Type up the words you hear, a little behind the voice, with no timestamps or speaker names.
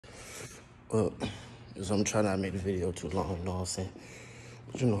Well, so I'm trying not to make the video too long, you know what I'm saying?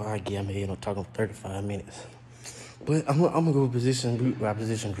 But you know how I get, I'm here, talking for 35 minutes. But I'm gonna go position group by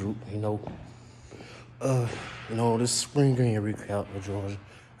position group, this spring game recap of Georgia.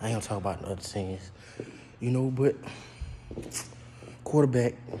 I ain't gonna talk about the other teams, but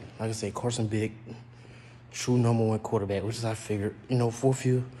quarterback, like I said, Carson Beck, true number one quarterback, which is I figured, fourth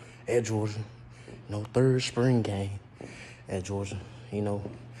year at Georgia, third spring game at Georgia,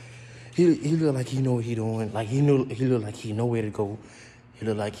 He look like he know what he doing. Like he look like he know where to go. He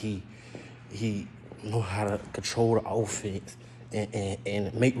look like he know how to control the offense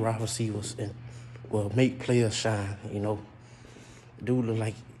and make wide receivers and make players shine. Dude look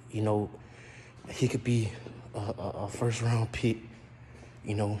like he could be a first round pick.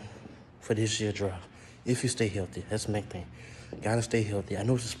 For this year draft if you stay healthy. That's the main thing. Gotta stay healthy. I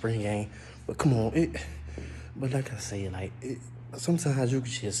know it's a spring game, but come on, But like I say, sometimes you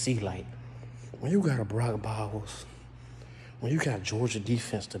can just see, when you got a Brock Bowers, when you got Georgia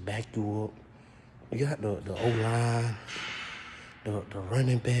defense to back you up, you got the O-line, the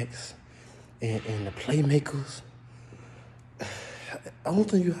running backs, and the playmakers. The only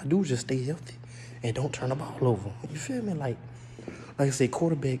thing you got to do is just stay healthy and don't turn the ball over. You feel me? Like I say,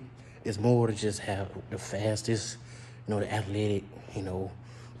 quarterback is more to just have the fastest, the athletic, who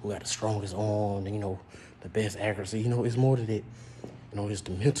got the strongest arm, the best accuracy. It's more to that. It's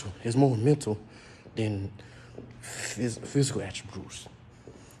the mental. It's more mental than physical attributes.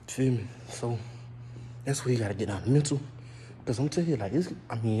 Feel me? So that's where you gotta get down, the mental. Because I'm telling you,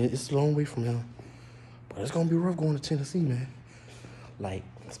 it's a long way from now. But it's gonna be rough going to Tennessee, man.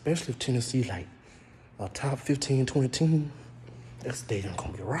 Especially if Tennessee, a top 15, 20 team, that stadium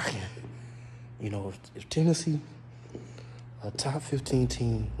gonna be rocking. If Tennessee, a top 15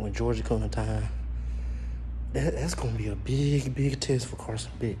 team, when Georgia come to time, that's going to be a big, big test for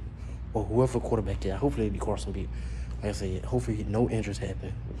Carson Beck or whoever quarterback there. Hopefully it'll be Carson Beck. Like I said, hopefully no injuries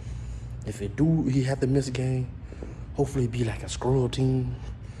happen. If it do, he have to miss a game, hopefully it be like a scrub team,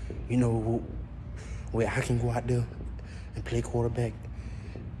 where I can go out there and play quarterback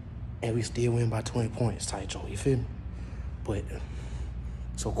and we still win by 20 points, type Joe, you feel me? But,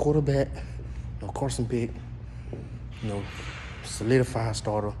 so quarterback, Carson Beck, solidified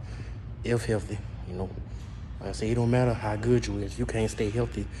starter, if healthy, Like I say, it don't matter how good you is. If you can't stay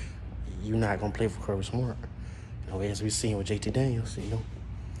healthy, you're not going to play for Kirby Smart. As we seen with JT Daniels,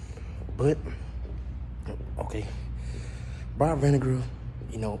 But, okay. Brock Vandagriff,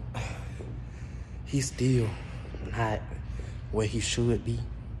 he's still not where he should be.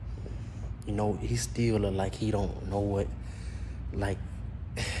 He still look like he don't know what,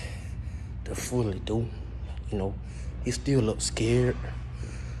 to fully do. He still look scared.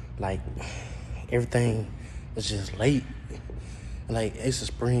 Everything is just late. It's a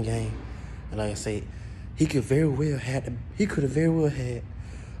spring game. And like I say, he could have very well had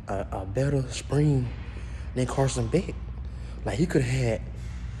a better spring than Carson Beck. He could have had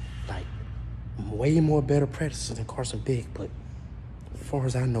way more better practices than Carson Beck. But as far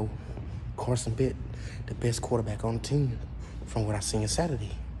as I know, Carson Beck, the best quarterback on the team from what I seen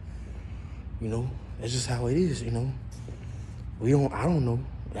Saturday. That's just how it is, I don't know.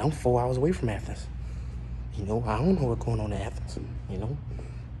 I'm 4 hours away from Athens. I don't know what's going on in Athens,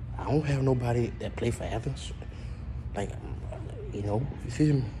 I don't have nobody that play for Athens. You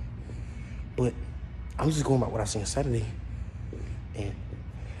feel me? But I'm just going about what I seen Saturday. And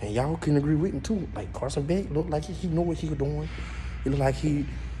y'all can agree with me too. Carson Beck looked like he know what he was doing. He looked like he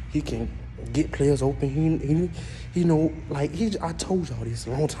can get players open. He know, I told y'all this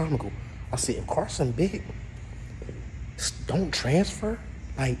a long time ago. I said, if Carson Beck don't transfer,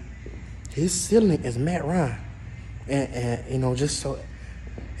 his ceiling is Matt Ryan. And just so,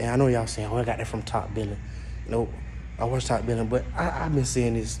 and I know y'all saying, I got that from Top Billing. I watched Top Billing, but I've been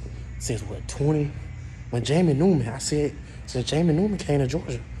saying this since, 20? When Jamie Newman, I said, since Jamie Newman came to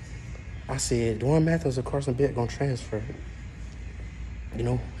Georgia, I said, Dwan Mathis or Carson Beck gonna transfer.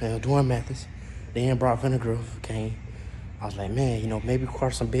 Dwan Mathis. Then Brock Vandagriff came. I was like, man, maybe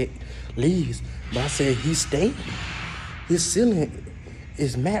Carson Beck leaves. But I said, he stayed. His ceiling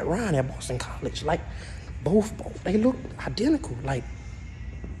is Matt Ryan at Boston College. Both, they look identical.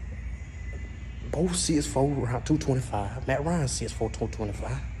 Both 6'4", around 225. Matt Ryan 6'4",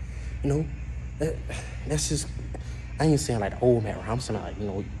 225. That's just, I ain't saying the old Matt Ryan. I'm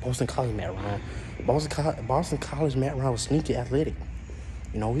saying Boston College Matt Ryan. Boston College Matt Ryan was sneaky athletic.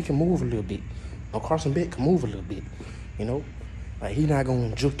 He can move a little bit. Carson Beck can move a little bit. He not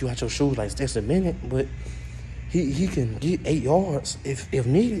gonna juke you out your shoes like Stetson Bennett, but he can get 8 yards if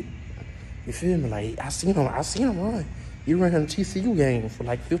needed. You feel me? I seen him run. He ran in the TCU game for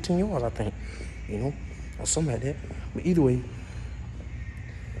like 15 yards, I think, you know, or something like that. But either way,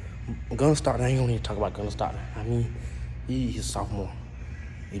 Gunnar Stockton, I ain't gonna even talk about Gunnar Stockton. I mean, he's a sophomore,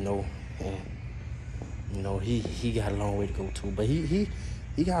 you know, and you know he got a long way to go too. But he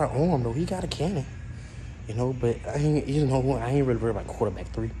got an arm though. He got a cannon, you know. But I ain't really worried about quarterback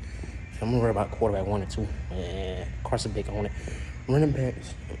 3. I'm worried about quarterback 1 and 2. And Carson Beck on it. Running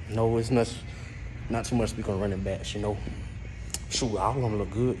backs, no, it's not too much to speak on running backs, you know. Shoot, all of them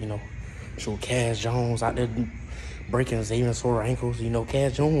look good, you know. Shoot, Cass Jones out there breaking Xavier sore ankles. You know,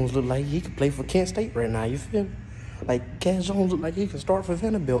 Cass Jones look like he could play for Kent State right now, you feel me? Like, Cass Jones look like he can start for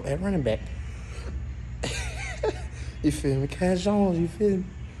Vanderbilt at running back. You feel me? Cass Jones, you feel me?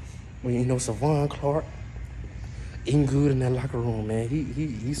 Well, you know, Savon Clark, eating good in that locker room, man.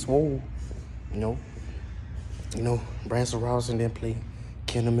 He swole, you know. You know, Branson Robinson didn't play.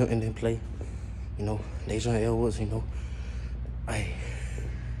 Kendall Milton didn't play. You know, Dejon Edwards, you know. Hey,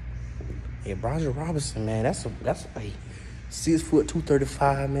 Bronson Robinson, man, that's a 6 foot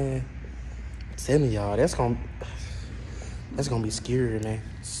 235, man. I'm telling y'all, that's gonna be scary, man.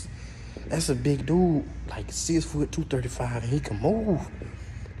 That's a big dude, like 6 foot 235, and he can move.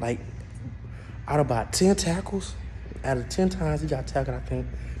 Like, out of about 10 tackles, out of 10 times he got tackled, I think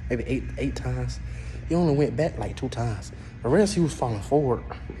maybe eight times. He only went back like 2 times. The rest, he was falling forward.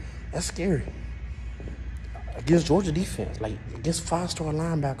 That's scary. Against Georgia defense, like against 5-star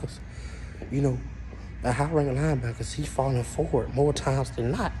linebackers, you know, the high-ranked linebackers, he's falling forward more times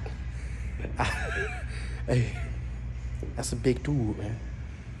than not. Hey, that's a big dude, man.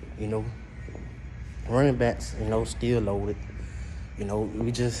 You know, running backs, you know, still loaded. You know,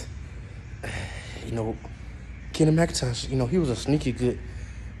 we just, you know, Kenny McIntosh, you know, he was a sneaky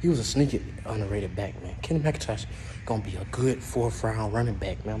underrated back, man. Kenny McIntosh gonna be a good 4th round running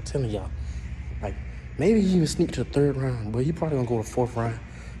back, man. I'm telling y'all. Like, maybe he even sneak to the 3rd round, but he probably gonna go to 4th round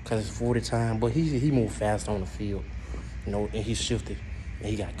because it's 40 time. But he moved fast on the field, you know, and he's shifted, and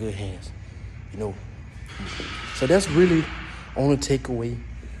he got good hands, you know. So that's really only takeaway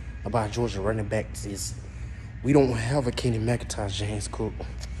about Georgia running backs is we don't have a Kenny McIntosh, James Cook,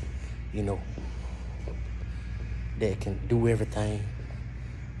 you know, that can do everything.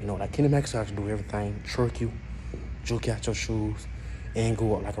 You know, like Kenny McIntosh can do everything, trick you, juke out your shoes, and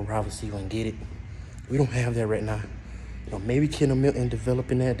go up like a wide receiver and get it. We don't have that right now. You know, maybe Kendall Milton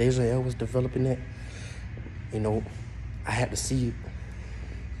developing that, Dejon Ellis developing that. You know, I had to see it.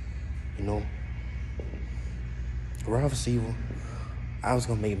 You know, wide receiver, I was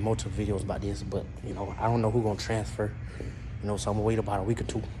gonna make multiple videos about this, but you know, I don't know who's gonna transfer. You know, so I'm gonna wait about a week or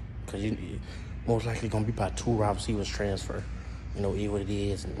 2, because you most likely gonna be about 2 wide receivers transfer. You know, what it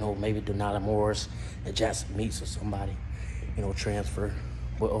is. You know, maybe Donata Morris and Jackson Meeks or somebody, you know, transfer.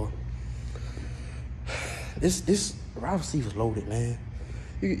 But this wide receiver's loaded, man.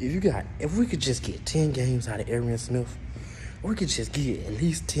 If we could just get 10 games out of Arian Smith, we could just get at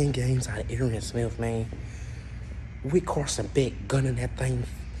least 10 games out of Arian Smith, man. With Carson Beck gunning that thing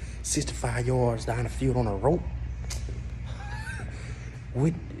 65 yards down the field on a rope.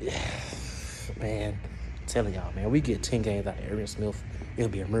 Man, I'm telling y'all, man, we get 10 games out of Arian Smith,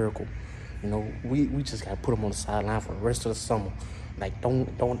 it'll be a miracle. You know, we just gotta put him on the sideline for the rest of the summer. Like,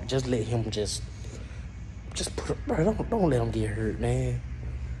 don't just let him just put it, bro. Don't let him get hurt, man.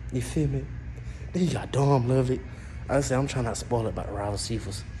 You feel me? Then you got Dom Lovett. Like I said, I'm trying not to spoil it about the wide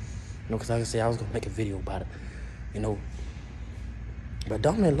receivers. You know, because like I said, I was gonna make a video about it. You know, but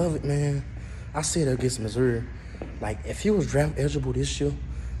Dominic Lovett, man, I said against Missouri, like if he was draft eligible this year,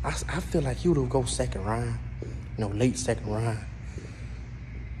 I feel like he would have go 2nd round, you know, late 2nd round.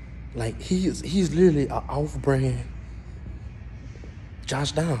 Like he's literally an off-brand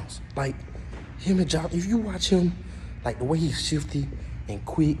Josh Downs. Like him and Josh, if you watch him, like the way he's shifty and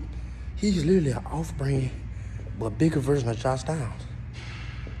quick, he's literally an off-brand but bigger version of Josh Downs.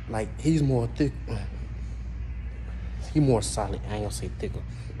 Like he's more thick. He's more solid. I ain't gonna say thicker.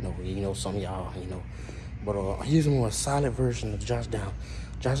 You know, some of y'all, you know. But he's a more solid version of Josh Downs.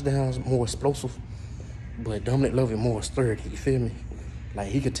 Josh Downs more explosive, but Dominic Lovett more sturdy. You feel me? Like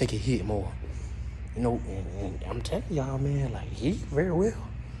he could take a hit more. You know, and I'm telling y'all, man, like he very well.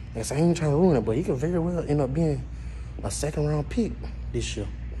 I ain't trying to ruin it, but he could very well end up being a 2nd round pick this year.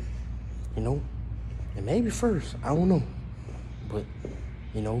 You know, and maybe 1st. I don't know, but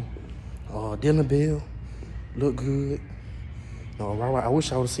you know, Dylan Bell. Look good. You know, I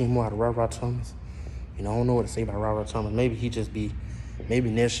wish I would have seen more out of Ra Thomas. You know, I don't know what to say about Ra Thomas. Maybe he just be, maybe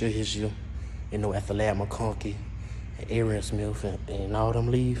next year, his year, you know, after Ladd McConkey and Arian Smith and all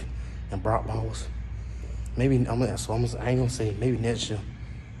them leave and Brock Bowers. Maybe, I ain't gonna say maybe next year,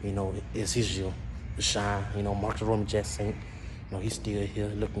 you know, it's his year. shine. You know, Marcus Roman Jackson, you know, he's still here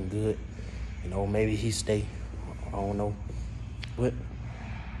looking good. You know, maybe he stay. I don't know. But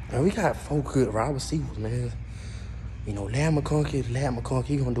man, we got 4 good wide receivers, man. You know, Larry McConkey,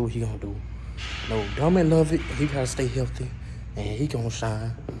 he gonna do what he gonna do. You know, Dummy love it. He gotta stay healthy, and he gonna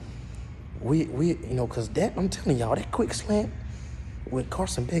shine. We, you know, cause that I'm telling y'all, that quick slant with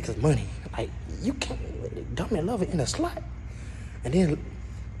Carson Beck is money. Like you can't Dummy love it in the slot, and then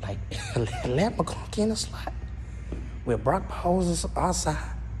like Larry McConkey in the slot with Brock Bowers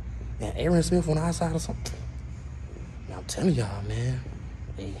outside and Aaron Smith on the outside or something. Now I'm telling y'all, man.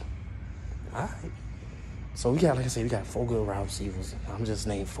 Hey, all right. So we got, like I said, we got 4 good wide receivers. I'm just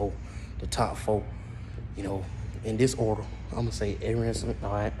named 4, the top 4. You know, in this order, I'm gonna say Aaron Smith.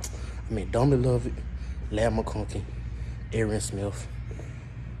 All right. I mean, Dummy Lovett, Larry McConkey, Aaron Smith,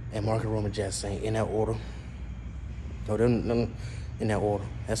 and Marcus Roman Jackson in that order. No, them in that order.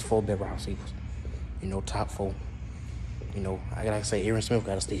 That's 4 big wide receivers. You know, top 4. You know, I gotta say, Aaron Smith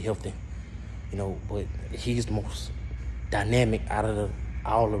gotta stay healthy. You know, but he's the most dynamic out of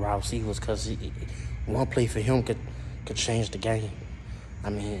all the wide receivers because one play for him could change the game. I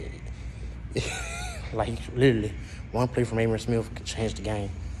mean, like literally, one play from Aaron Smith could change the game.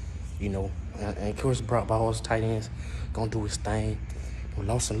 You know, and of course Brock Bowers, tight ends, gonna do his thing.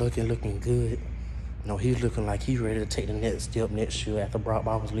 Lawson looking good. You know, he's looking like he's ready to take the next step next year after Brock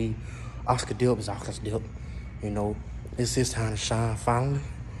Bowers leave. Oscar Delp is Oscar Delp. You know, it's his time to shine finally.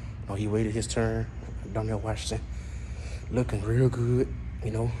 You know, he waited his turn. Darnell Washington looking real good. You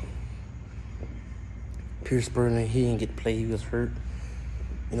know, Pierce Burton, he didn't get to play. He was hurt.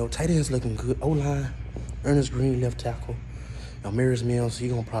 You know, tight ends looking good. O-line, Ernest Green, left tackle. Now, Marius Mills, he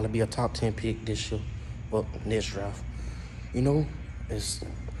gonna probably be a top 10 pick this year, well, next draft. You know, it's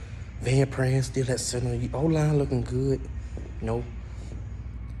Van Pran still at center. O-line looking good. You know,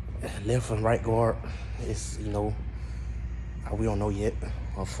 left and right guard, it's, you know, we don't know yet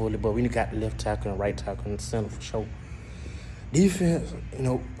fully, but we got the left tackle and right tackle in the center for sure. Defense, you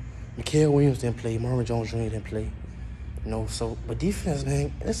know, Mikael Williams didn't play. Marvin Jones Jr. didn't play. You know, so, but defense,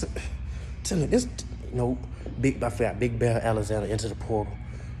 man, this, you know, Big Bear Alexander into the portal.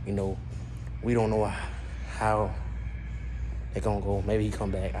 You know, we don't know how they're going to go. Maybe he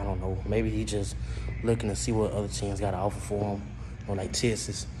come back. I don't know. Maybe he just looking to see what other teams got to offer for him. You know, like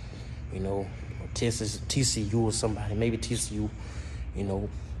Texas, you know, Texas, TCU or somebody. Maybe TCU, you know,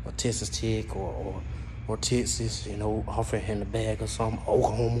 or Texas Tech or Texas, you know, offering him the bag or something.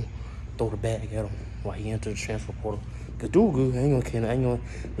 Oklahoma, throw the bag at him while he entered the transfer portal. Cause dude good, I ain't gonna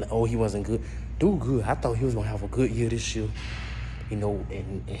like, oh, he wasn't good. Dude good. I thought he was gonna have a good year this year. You know,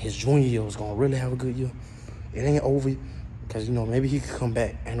 and his junior year was gonna really have a good year. It ain't over, cause you know maybe he could come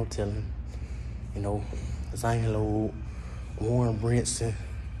back. Ain't no telling. You know, Zion Lowe, Warren Brinson,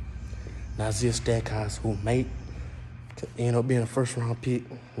 Nazir Stackhouse, who may end up being a first round pick.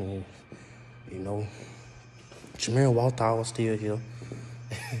 And, you know, Jameer Walter was still here.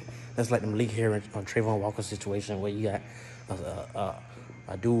 That's like the Malik Harris or Trayvon Walker situation where you got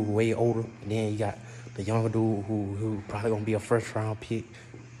a dude way older, and then you got the younger dude who probably gonna be a first round pick,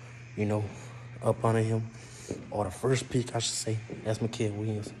 you know, up under him, or the first pick I should say. That's Mikael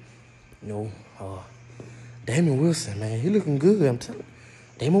Williams. You know, Damon Wilson, man, he looking good. I'm telling you,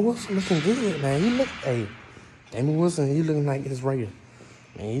 Damon Wilson looking good, man. Damon Wilson, he looking like his Raider.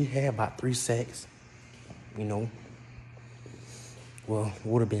 Man, he had about 3 sacks, you know. Well,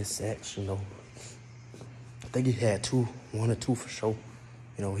 would have been sacks, you know. I think he had 1 or 2 for sure.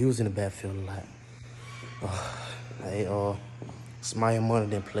 You know, he was in the backfield a lot. Smile Money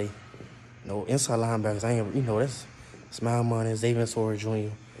didn't play. You know, inside linebackers, you know, that's Smile Money, Xavier Sawyer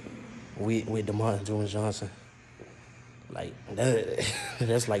Jr. with DeMont Johnson. Like,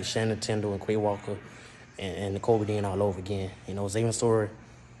 that's like Shannon Tindall and Quay Walker and Kobe Dean all over again. You know, Xavier Sawyer,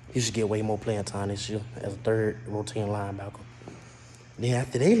 he should get way more playing time this year as a third rotating linebacker. Then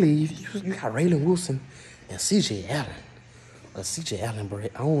after they leave, you got Raylan Wilson and C.J. Allen. C.J. Allen, bro.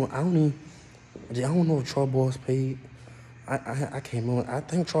 I don't know if Troy Boyles played. I can't remember. I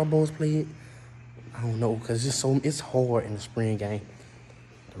think Troy Boyles played. I don't know, because it's hard in the spring game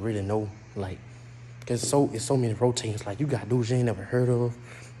to really know, like, because it's so many rotations. Like, you got dudes you ain't never heard of.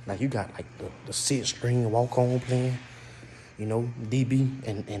 Like, you got like the 6th string walk-on playing, you know, DB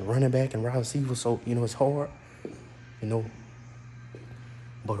and running back and wide receiver. So, you know, it's hard, you know.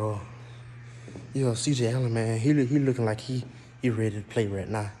 But yeah, C.J. Allen, man, he looking like he ready to play right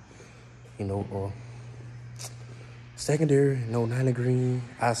now. You know, secondary, you know, Nylon Green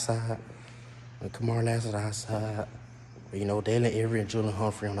outside, and Kamar Lassiter outside. You know, Dalen Avery and Julian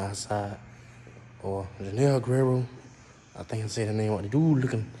Humphrey on the outside. Or Janelle Guerrero, I think I said the name. The dude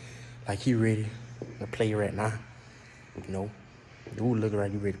looking like he ready. to play right now. You know, dude looking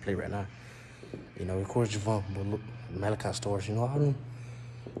like he ready to play right now. You know, of course, Javon, but look, Malachi Stars, you know, all them,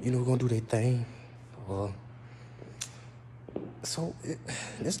 you know, gonna do their thing. So,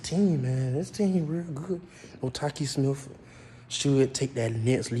 this team, man, this team real good. Otaki Smith should take that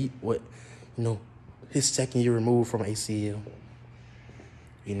next leap. What, you know, his second year removed from ACL.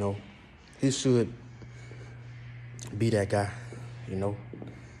 You know, he should be that guy, you know.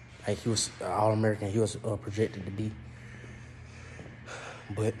 Like, he was All-American. He was projected to be.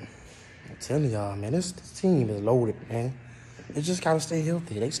 But I'm telling y'all, man, this team is loaded, man. They just got to stay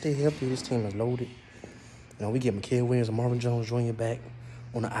healthy. They stay healthy, this team is loaded. You know, we get Mikael Williams and Marvin Jones Jr. back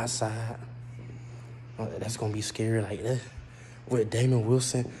on the outside. That's going to be scary like that. With Damon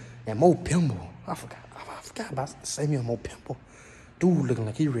Wilson and Mo Pimble. I forgot about Samuel Mo Pimble. Dude looking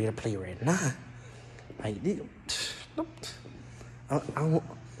like he ready to play right now. Like, I want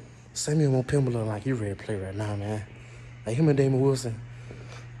Samuel Mo Pimble look like he ready to play right now, man. Like, him and Damon Wilson.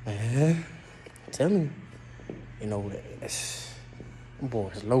 Man, tell me, you know, them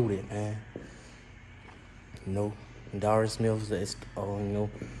boys loaded, man. You know, Darius Mills, you know,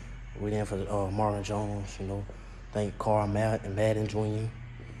 waiting for Marvin Jones, you know. Thank Carl Madden Jr.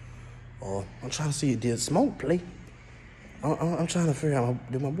 I'm trying to see, did Smoke play? I'm trying to figure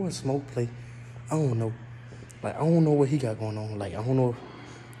out, did my boy Smoke play? I don't know. Like, I don't know what he got going on. Like, I don't know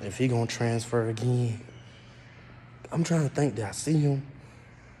if he gonna transfer again. I'm trying to think, did I see him?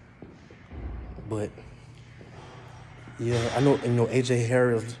 But yeah, I know, you know, AJ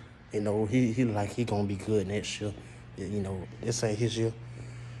Harris, you know, he gonna be good next year. You know, this ain't his year.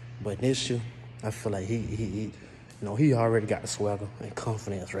 But next year, I feel like he you know, he already got the swagger and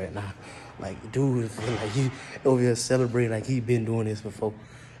confidence right now. Like, dude feel like he over here celebrating like he been doing this before.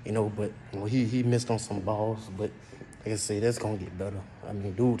 You know, but you know, he missed on some balls, but like I say, that's gonna get better. I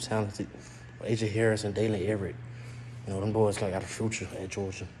mean, dude talented. AJ Harris and Dalen Everett, you know, them boys got a future at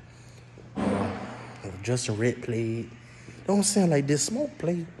Georgia. If Justin Redd played, don't sound like this Smoke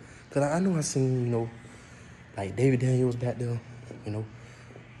played. Because I know I seen, you know, like David Daniels back there, you know,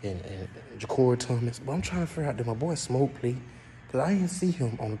 and Ja'Cory Thomas. But I'm trying to figure out, did my boy Smoke play? Because I didn't see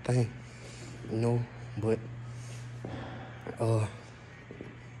him on the thing, you know. But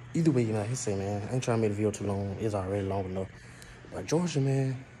either way, like I say, man, I ain't trying to make the video too long. It's already long enough. But Georgia,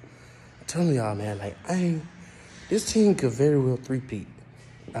 man, I'm telling y'all, man, like, this team could very well three-peat.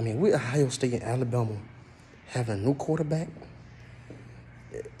 I mean, with Ohio State and Alabama having a new quarterback,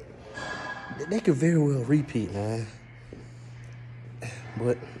 they could very well repeat, man.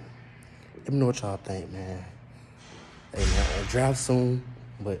 But let me know what y'all think, man. Hey, man, draft soon,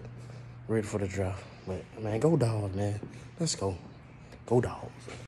 but ready for the draft. But, man, go Dogs, man. Let's go. Go Dogs.